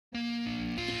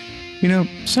You know,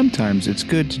 sometimes it's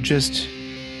good to just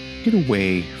get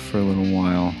away for a little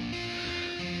while.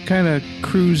 Kind of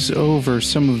cruise over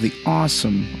some of the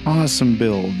awesome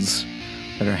builds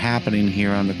that are happening here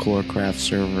on the Klorcraft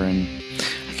server, and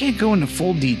I can't go into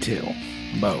full detail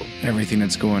about everything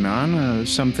that's going on.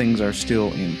 Some things are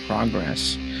still in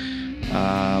progress.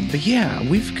 But yeah,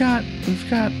 we've got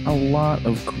a lot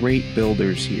of great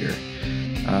builders here.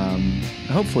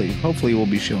 Hopefully we'll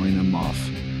be showing them off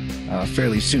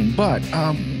fairly soon. But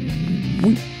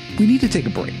we need to take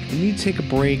a break. We need to take a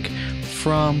break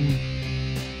from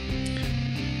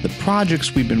the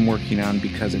projects we've been working on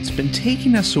because it's been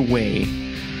taking us away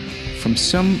from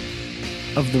some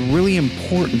of the really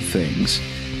important things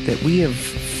that we have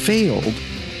failed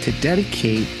to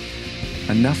dedicate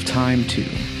enough time to.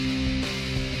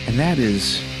 And that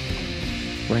is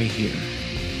right here.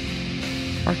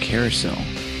 Our carousel.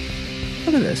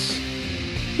 Look at this.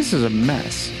 This is a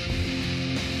mess.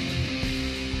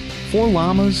 4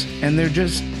 llamas, and they're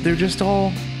just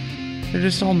all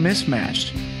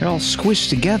mismatched. They're all squished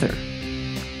together.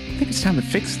 I think it's time to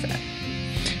fix that.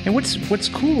 And what's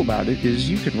cool about it is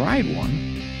you can ride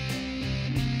one,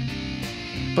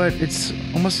 but it's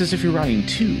almost as if you're riding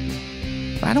 2.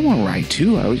 I don't want to ride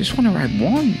 2. I just want to ride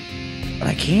 1, but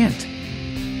I can't.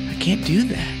 I can't do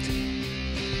that.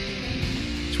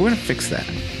 So we're gonna fix that.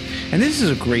 And this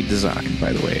is a great design,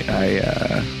 by the way.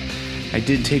 I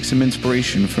did take some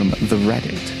inspiration from the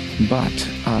Reddit, but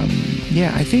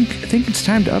yeah, I think it's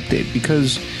time to update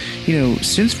because, you know,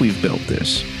 since we've built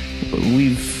this,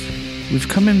 we've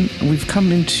come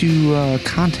into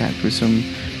contact with some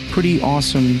pretty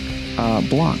awesome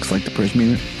blocks, like the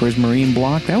prismarine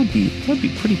block. That would be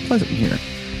pretty pleasant here.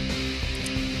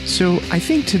 So I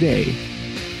think today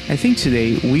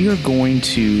we are going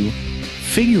to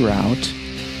figure out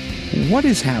what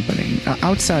is happening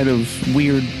outside of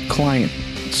weird client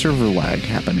server lag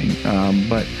happening.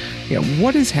 But yeah,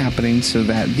 what is happening so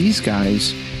that these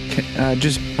guys can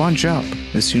just bunch up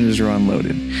as soon as they're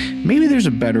unloaded? Maybe there's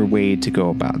a better way to go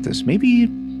about this. Maybe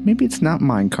it's not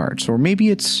minecarts, or maybe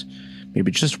it's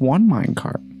just one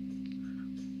minecart.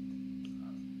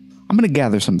 I'm gonna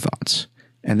gather some thoughts,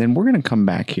 and then we're gonna come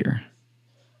back here,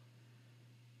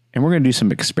 and we're gonna do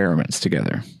some experiments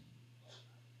together.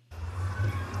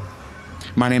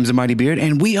 My name's the Mighty Beard,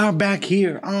 and we are back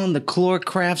here on the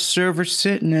Klorcraft server,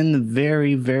 sitting in the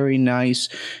very, very nice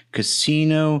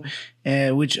casino,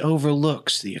 which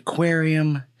overlooks the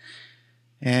aquarium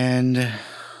and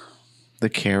the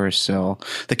carousel.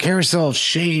 The carousel of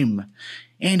shame.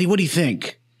 Andy, what do you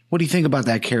think? What do you think about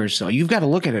that carousel? You've got to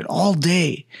look at it all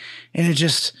day, and it's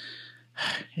just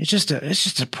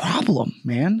a problem,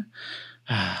 man.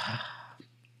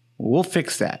 We'll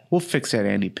fix that. We'll fix that,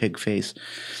 Andy Pigface.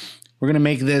 We're going to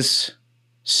make this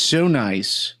so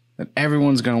nice that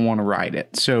everyone's going to want to ride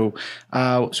it. So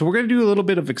we're going to do a little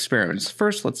bit of experiments.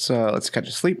 First, let's catch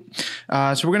a sleep.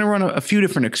 So we're going to run a few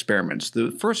different experiments. The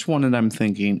first one that I'm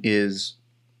thinking is,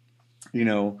 you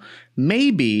know,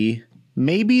 maybe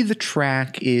the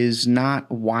track is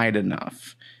not wide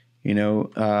enough, you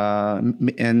know,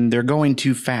 and they're going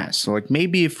too fast. So like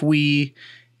maybe if we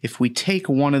take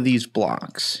one of these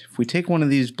blocks,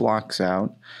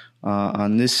 out,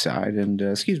 on this side, and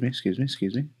excuse me,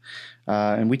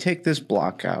 and we take this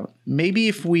block out. Maybe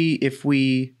if we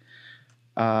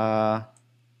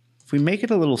make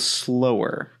it a little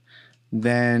slower,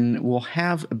 then we'll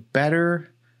have a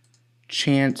better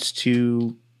chance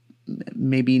to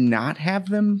maybe not have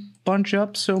them bunch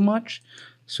up so much.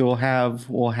 So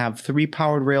we'll have 3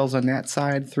 powered rails on that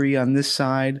side, 3 on this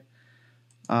side,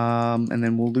 and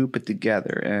then we'll loop it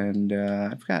together. And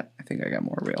I think I got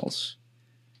more rails.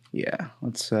 Yeah,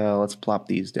 let's plop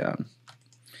these down.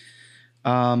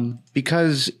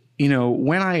 Because, you know,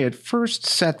 when I had first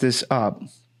set this up,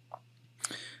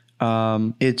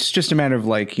 it's just a matter of,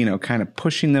 like, you know, kind of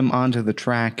pushing them onto the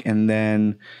track, and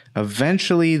then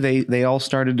eventually they all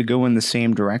started to go in the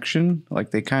same direction.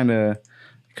 Like they kind of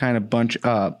bunch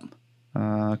up.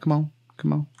 Come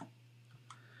on.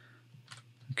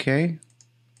 Okay.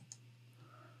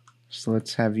 So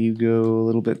let's have you go a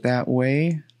little bit that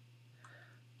way.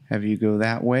 Have you go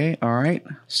that way. All right.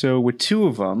 So with 2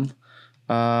 of them,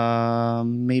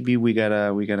 maybe we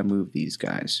gotta move these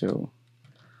guys. So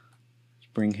let's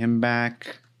bring him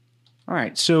back. All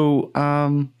right. So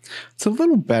it's a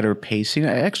little better pacing.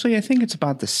 Actually, I think it's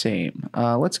about the same.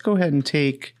 Let's go ahead and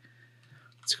take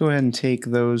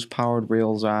those powered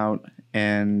rails out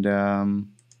and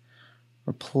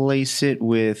replace it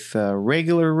with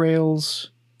regular rails.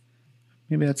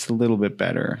 Maybe that's a little bit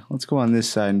better. Let's go on this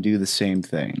side and do the same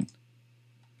thing.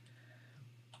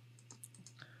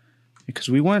 because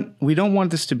we don't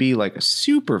want this to be like a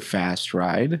super fast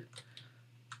ride.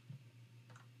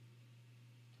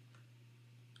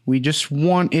 We just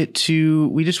want it to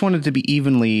be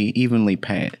evenly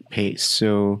paced.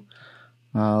 So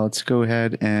let's go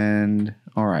ahead and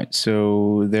all right.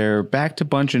 So they're back to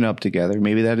bunching up together.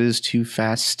 Maybe that is too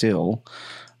fast still.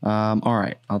 All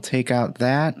right, I'll take out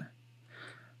that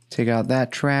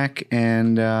track,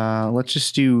 and let's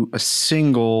just do a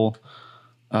single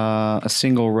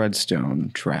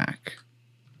redstone track.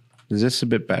 Is this a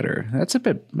bit better? That's a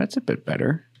bit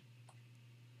better.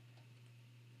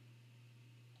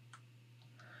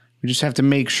 We just have to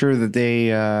make sure that they,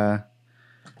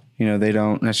 they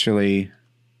don't necessarily,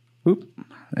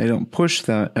 they don't push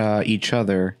each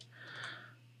other.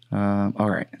 All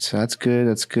right, so that's good.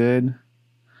 That's good.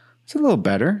 It's a little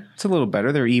better.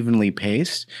 They're evenly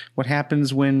paced. What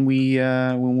happens when we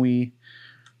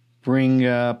bring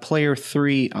player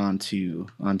 3 onto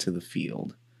the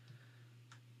field?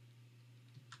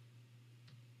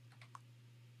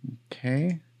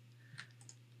 Okay.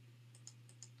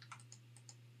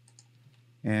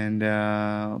 And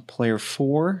player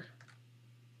 4.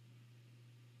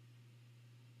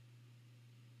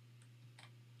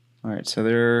 All right, so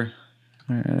they're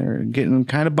getting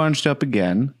kind of bunched up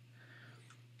again.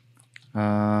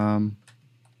 All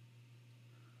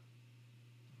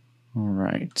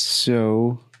right,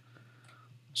 so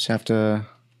just have to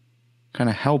kind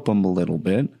of help them a little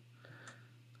bit.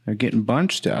 They're getting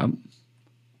bunched up.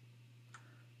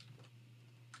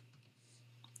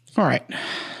 All right.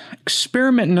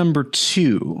 Experiment number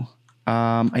 2.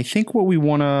 I think what we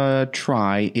want to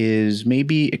try is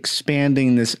maybe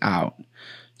expanding this out.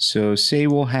 So say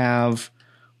we'll have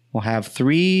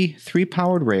three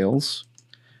powered rails,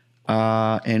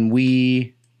 and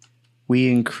we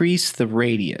increase the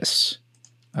radius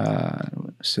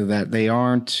so that they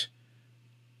aren't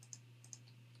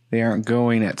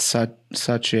going at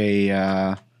such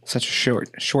a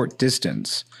short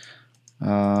distance.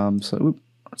 So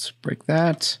let's break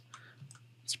that.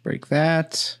 Let's break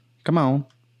that. Come on.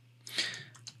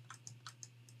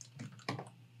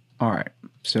 All right.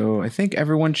 So I think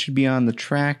everyone should be on the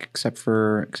track except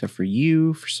for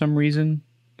you for some reason.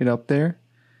 Get up there.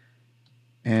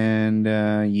 And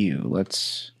you.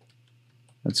 Let's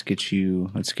get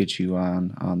you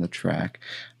on the track.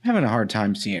 I'm having a hard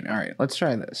time seeing. All right. Let's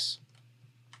try this.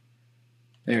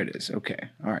 There it is. Okay.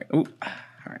 All right. Ooh. All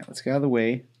right. Let's get out of the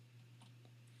way.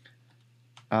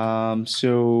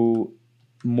 So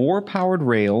more powered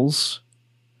rails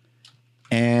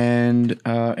and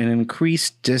an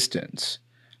increased distance.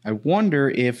 I wonder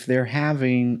if they're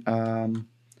having,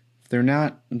 if they're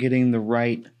not getting the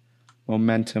right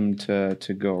momentum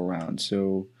to go around.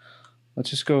 So let's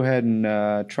just go ahead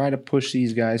and try to push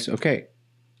these guys. Okay.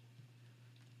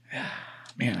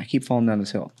 Man, I keep falling down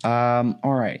this hill. All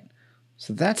right.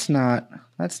 So that's not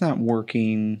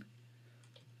working.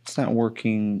 It's not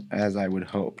working as I would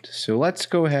hoped. So let's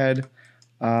go ahead.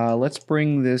 Let's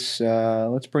bring this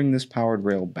powered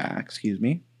rail back. Excuse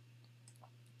me.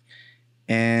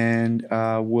 And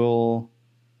we'll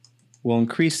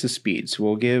increase the speed. So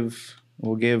we'll give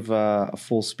a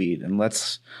full speed, and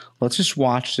let's just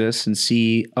watch this and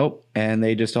see. Oh, and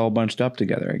they just all bunched up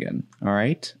together again. All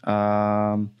right.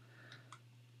 All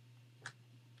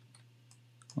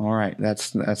right.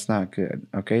 That's not good.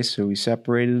 Okay. So we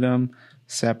separated them.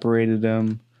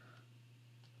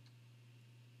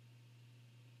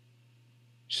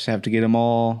 Just have to get them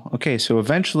all. Okay, so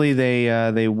eventually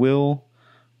they will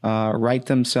write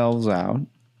themselves out.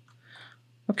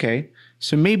 Okay,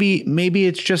 so maybe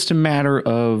it's just a matter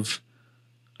of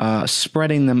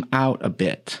spreading them out a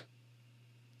bit,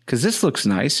 because this looks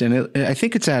nice, and I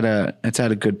think it's at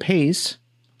a good pace.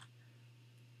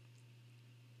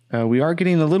 We are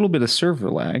getting a little bit of server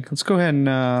lag. Let's go ahead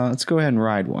and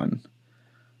ride one.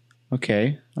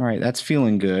 Okay, all right, that's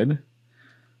feeling good.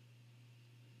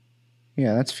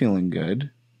 Yeah, that's feeling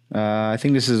good. I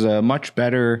think this is a much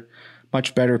better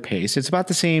pace. It's about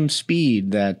the same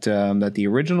speed that the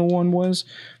original one was,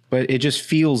 but it just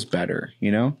feels better,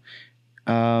 you know.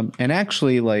 And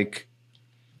actually, like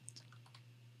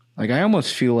I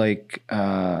almost feel like,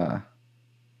 yeah.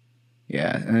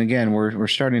 And again, we're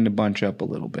starting to bunch up a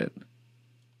little bit.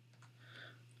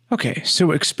 Okay,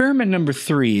 so experiment number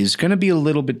 3 is going to be a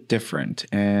little bit different,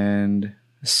 and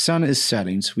the sun is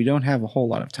setting, so we don't have a whole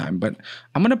lot of time. But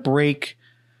I'm going to break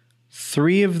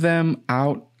 3 of them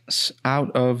out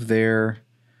of their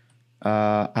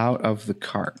out of the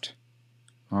cart.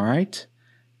 All right,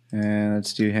 and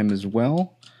let's do him as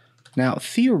well. Now,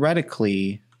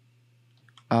 theoretically,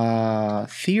 they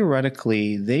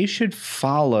should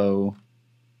follow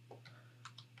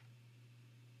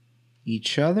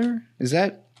each other? Is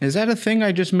that a thing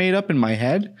I just made up in my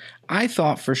head? I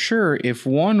thought for sure if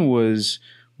one was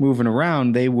moving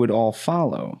around, they would all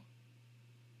follow.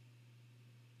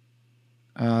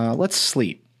 Let's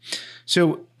sleep.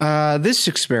 So this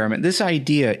experiment, this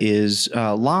idea is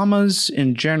llamas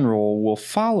in general will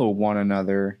follow one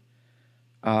another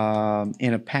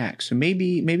in a pack. So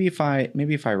maybe if I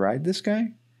ride this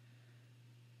guy,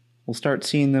 we'll start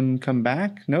seeing them come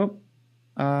back. Nope.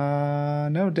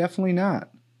 No, definitely not.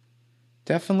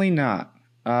 Definitely not.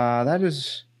 That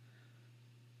is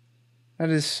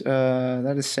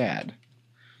sad.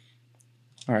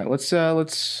 All right, let's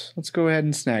go ahead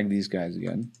and snag these guys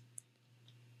again.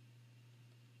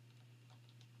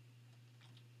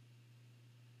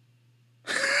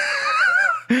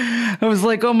 I was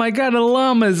like, oh my god, a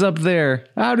llama is up there.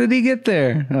 How did he get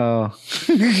there? Oh.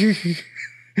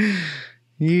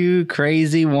 You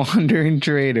crazy wandering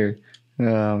trader.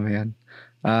 Oh man.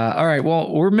 All right,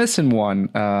 well, we're missing one.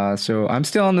 So I'm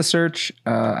still on the search.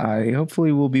 I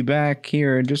hopefully will be back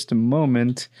here in just a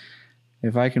moment.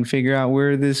 If I can figure out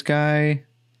where this guy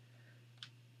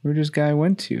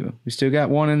went to. We still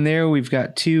got one in there. We've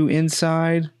got two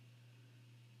inside.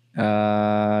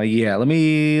 Yeah, let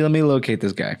me locate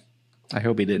this guy. I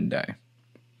hope he didn't die.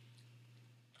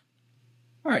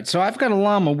 All right, so I've got a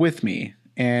llama with me,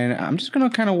 and I'm just gonna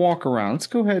kind of walk around. Let's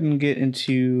go ahead and get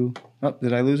into. Oh,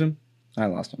 did I lose him? I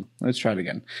lost him. Let's try it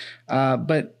again.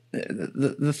 But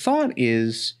the thought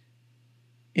is,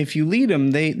 if you lead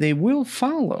them, they will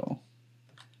follow.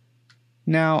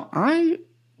 Now, I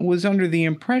was under the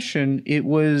impression it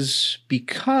was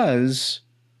because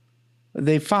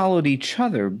they followed each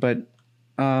other, but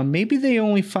maybe they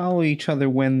only follow each other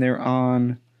when they're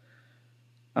on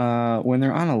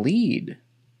a lead.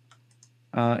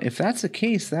 If that's the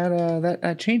case,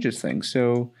 that changes things.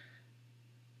 So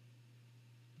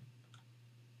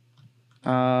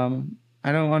I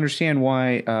don't understand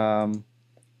why. I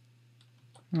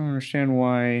don't understand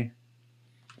why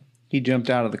he jumped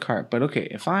out of the cart. But okay,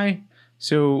 if I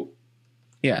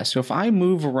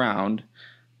move around,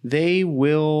 they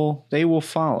will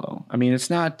follow. I mean, it's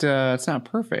not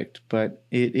perfect, but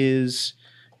it is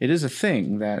a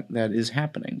thing that is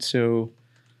happening. So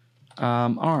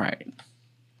all right.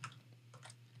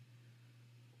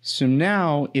 So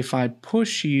now if I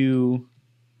push you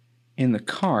in the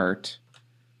cart,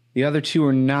 the other two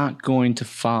are not going to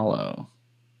follow.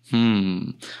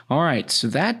 All right. So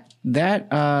that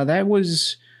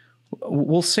was,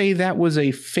 we'll say that was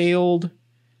a failed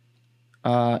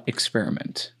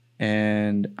experiment,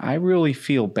 and I really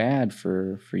feel bad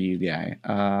for you guy.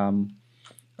 All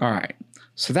right.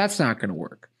 So that's not going to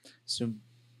work. So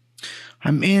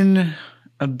I'm in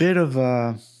a bit of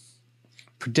a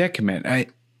predicament. I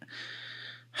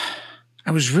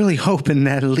was really hoping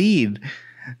that lead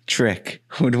trick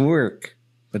would work,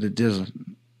 but it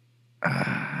doesn't.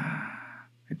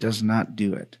 It does not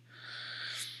do it,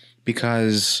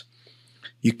 because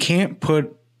you can't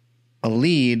put a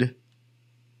lead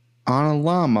on a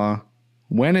llama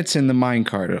when it's in the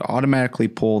minecart. It automatically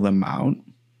pull them out.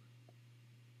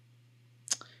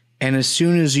 And as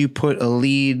soon as you put a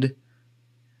leaded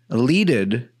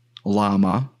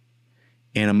llama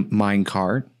in a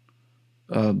minecart,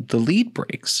 the lead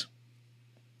breaks.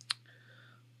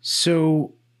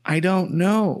 So I don't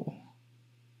know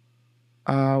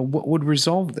what would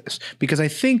resolve this, because I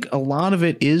think a lot of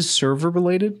it is server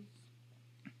related.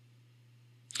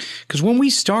 Because when we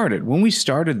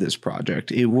started this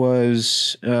project, it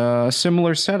was a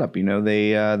similar setup. You know,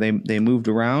 they moved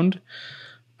around,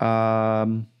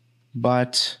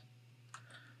 but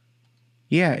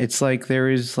yeah, it's like there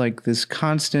is like this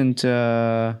constant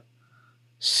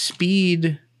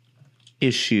speed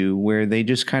issue where they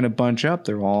just kind of bunch up.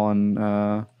 They're all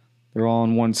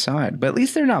on one side, but at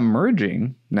least they're not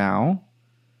merging now.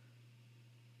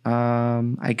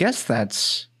 I guess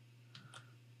that's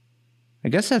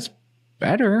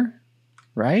better,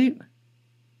 right?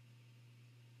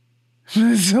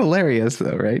 It's hilarious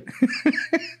though, right?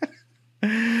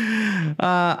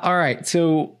 All right,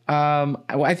 so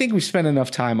I think we spent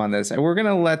enough time on this. We're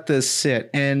gonna let this sit,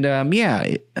 and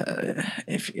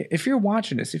if you're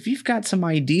watching this, if you've got some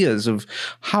ideas of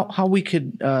how we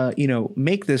could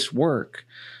make this work,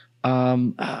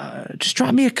 just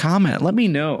drop me a comment. Let me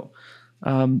know.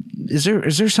 Is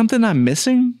there something I'm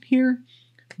missing here?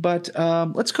 But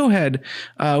let's go ahead.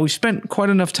 We spent quite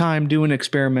enough time doing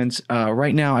experiments.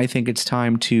 Right now, I think it's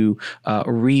time to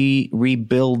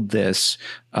rebuild this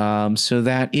so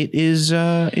that it is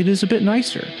a bit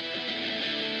nicer.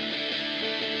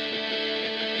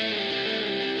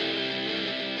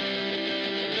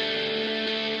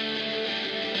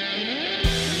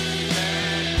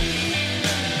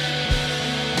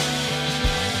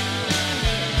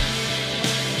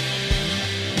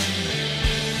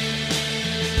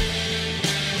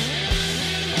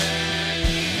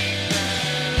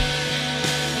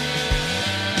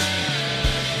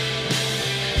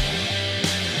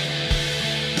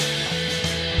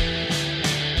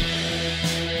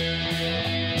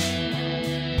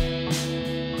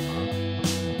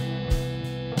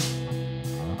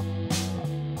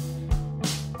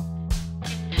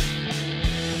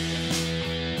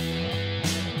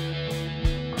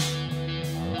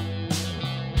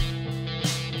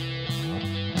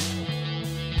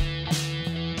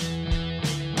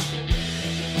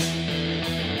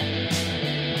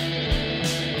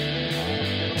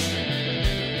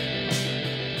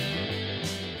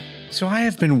 So I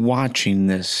have been watching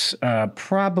this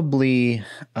probably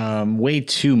way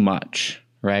too much,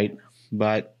 right?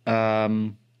 But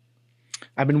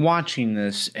I've been watching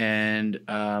this, and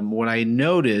what I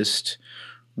noticed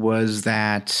was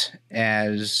that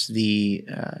as the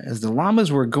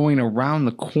llamas were going around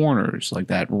the corners, like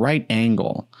that right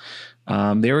angle,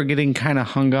 they were getting kind of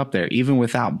hung up there, even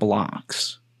without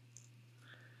blocks.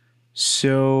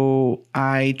 So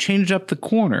I changed up the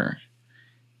corner.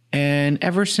 And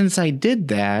ever since I did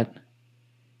that,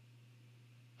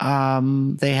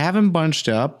 they haven't bunched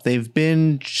up. They've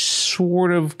been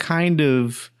sort of kind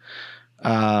of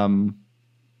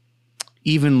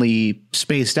evenly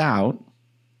spaced out.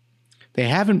 They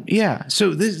haven't, yeah.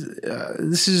 So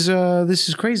this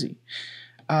is crazy.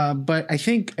 But I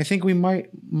think we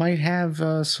might have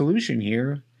a solution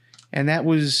here, and that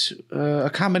was a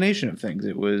combination of things.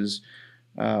 It was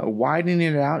widening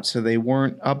it out so they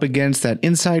weren't up against that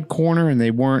inside corner and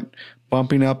they weren't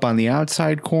bumping up on the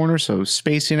outside corner, so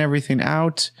spacing everything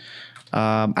out.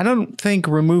 I don't think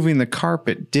removing the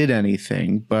carpet did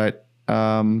anything, but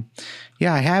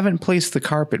yeah, I haven't placed the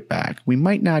carpet back. We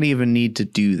might not even need to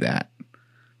do that.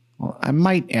 Well, I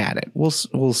might add it.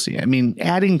 We'll see. I mean,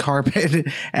 adding carpet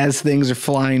as things are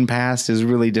flying past is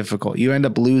really difficult. You end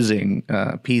up losing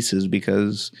pieces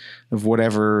because of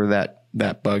whatever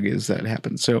that bug is that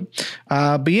happens. So,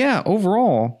 but yeah,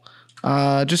 overall,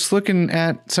 just looking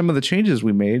at some of the changes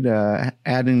we made,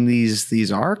 adding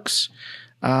these arcs,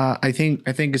 I think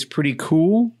is pretty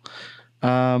cool.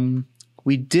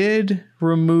 We did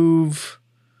remove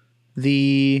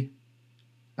the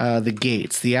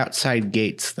gates, the outside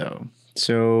gates, though.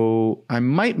 So I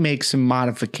might make some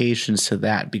modifications to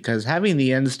that, because having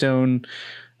the end stone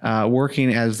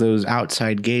working as those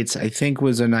outside gates, I think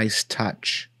was a nice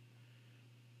touch.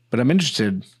 But I'm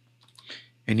interested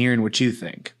in hearing what you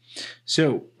think.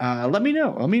 So let me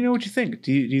know. Let me know what you think.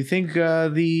 Do you think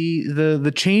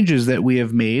the changes that we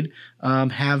have made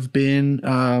have been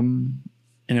an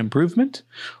improvement?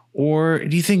 Or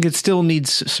do you think it still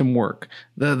needs some work?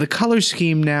 The color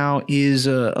scheme now is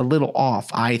a little off,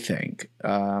 I think.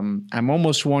 I'm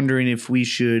almost wondering if we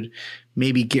should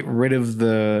maybe get rid of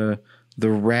the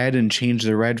red and change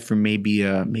the red for maybe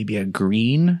a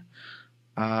green.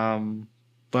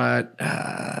 But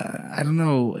I don't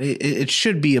know. It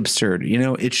should be absurd, you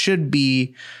know. It should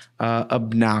be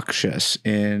obnoxious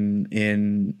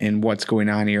in what's going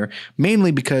on here.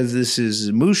 Mainly because this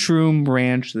is Mushroom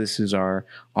Ranch. This is our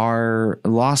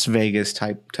Las Vegas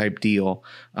type deal.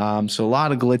 So a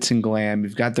lot of glitz and glam.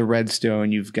 You've got the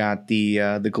redstone. You've got the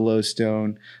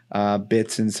glowstone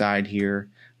bits inside here.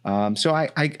 So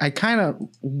I kind of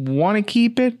want to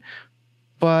keep it,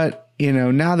 but you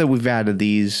know, now that we've added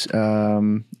these, I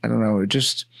don't know,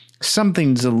 just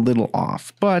something's a little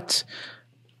off. But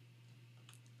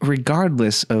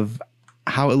regardless of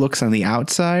how it looks on the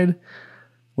outside,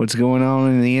 what's going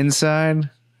on in the inside,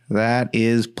 that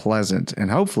is pleasant. And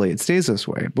hopefully it stays this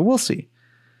way, but we'll see.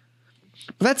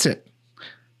 But that's it.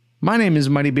 My name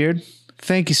is Mighty Beard.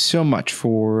 Thank you so much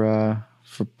for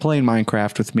playing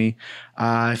Minecraft with me.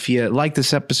 If you like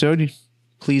this episode,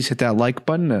 please hit that like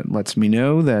button. That lets me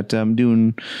know that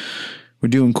we're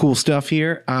doing cool stuff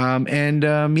here.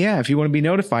 Yeah, if you want to be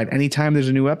notified anytime there's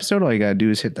a new episode, all you got to do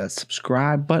is hit that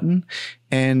subscribe button,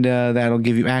 and that'll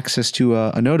give you access to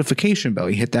a notification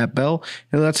bell. You hit that bell,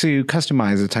 it lets you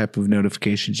customize the type of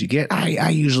notifications you get. I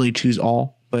usually choose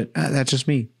all, but that's just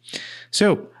me.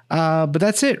 So, but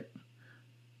that's it.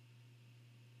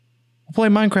 We'll play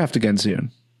Minecraft again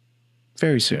soon.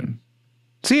 Very soon.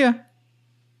 See ya.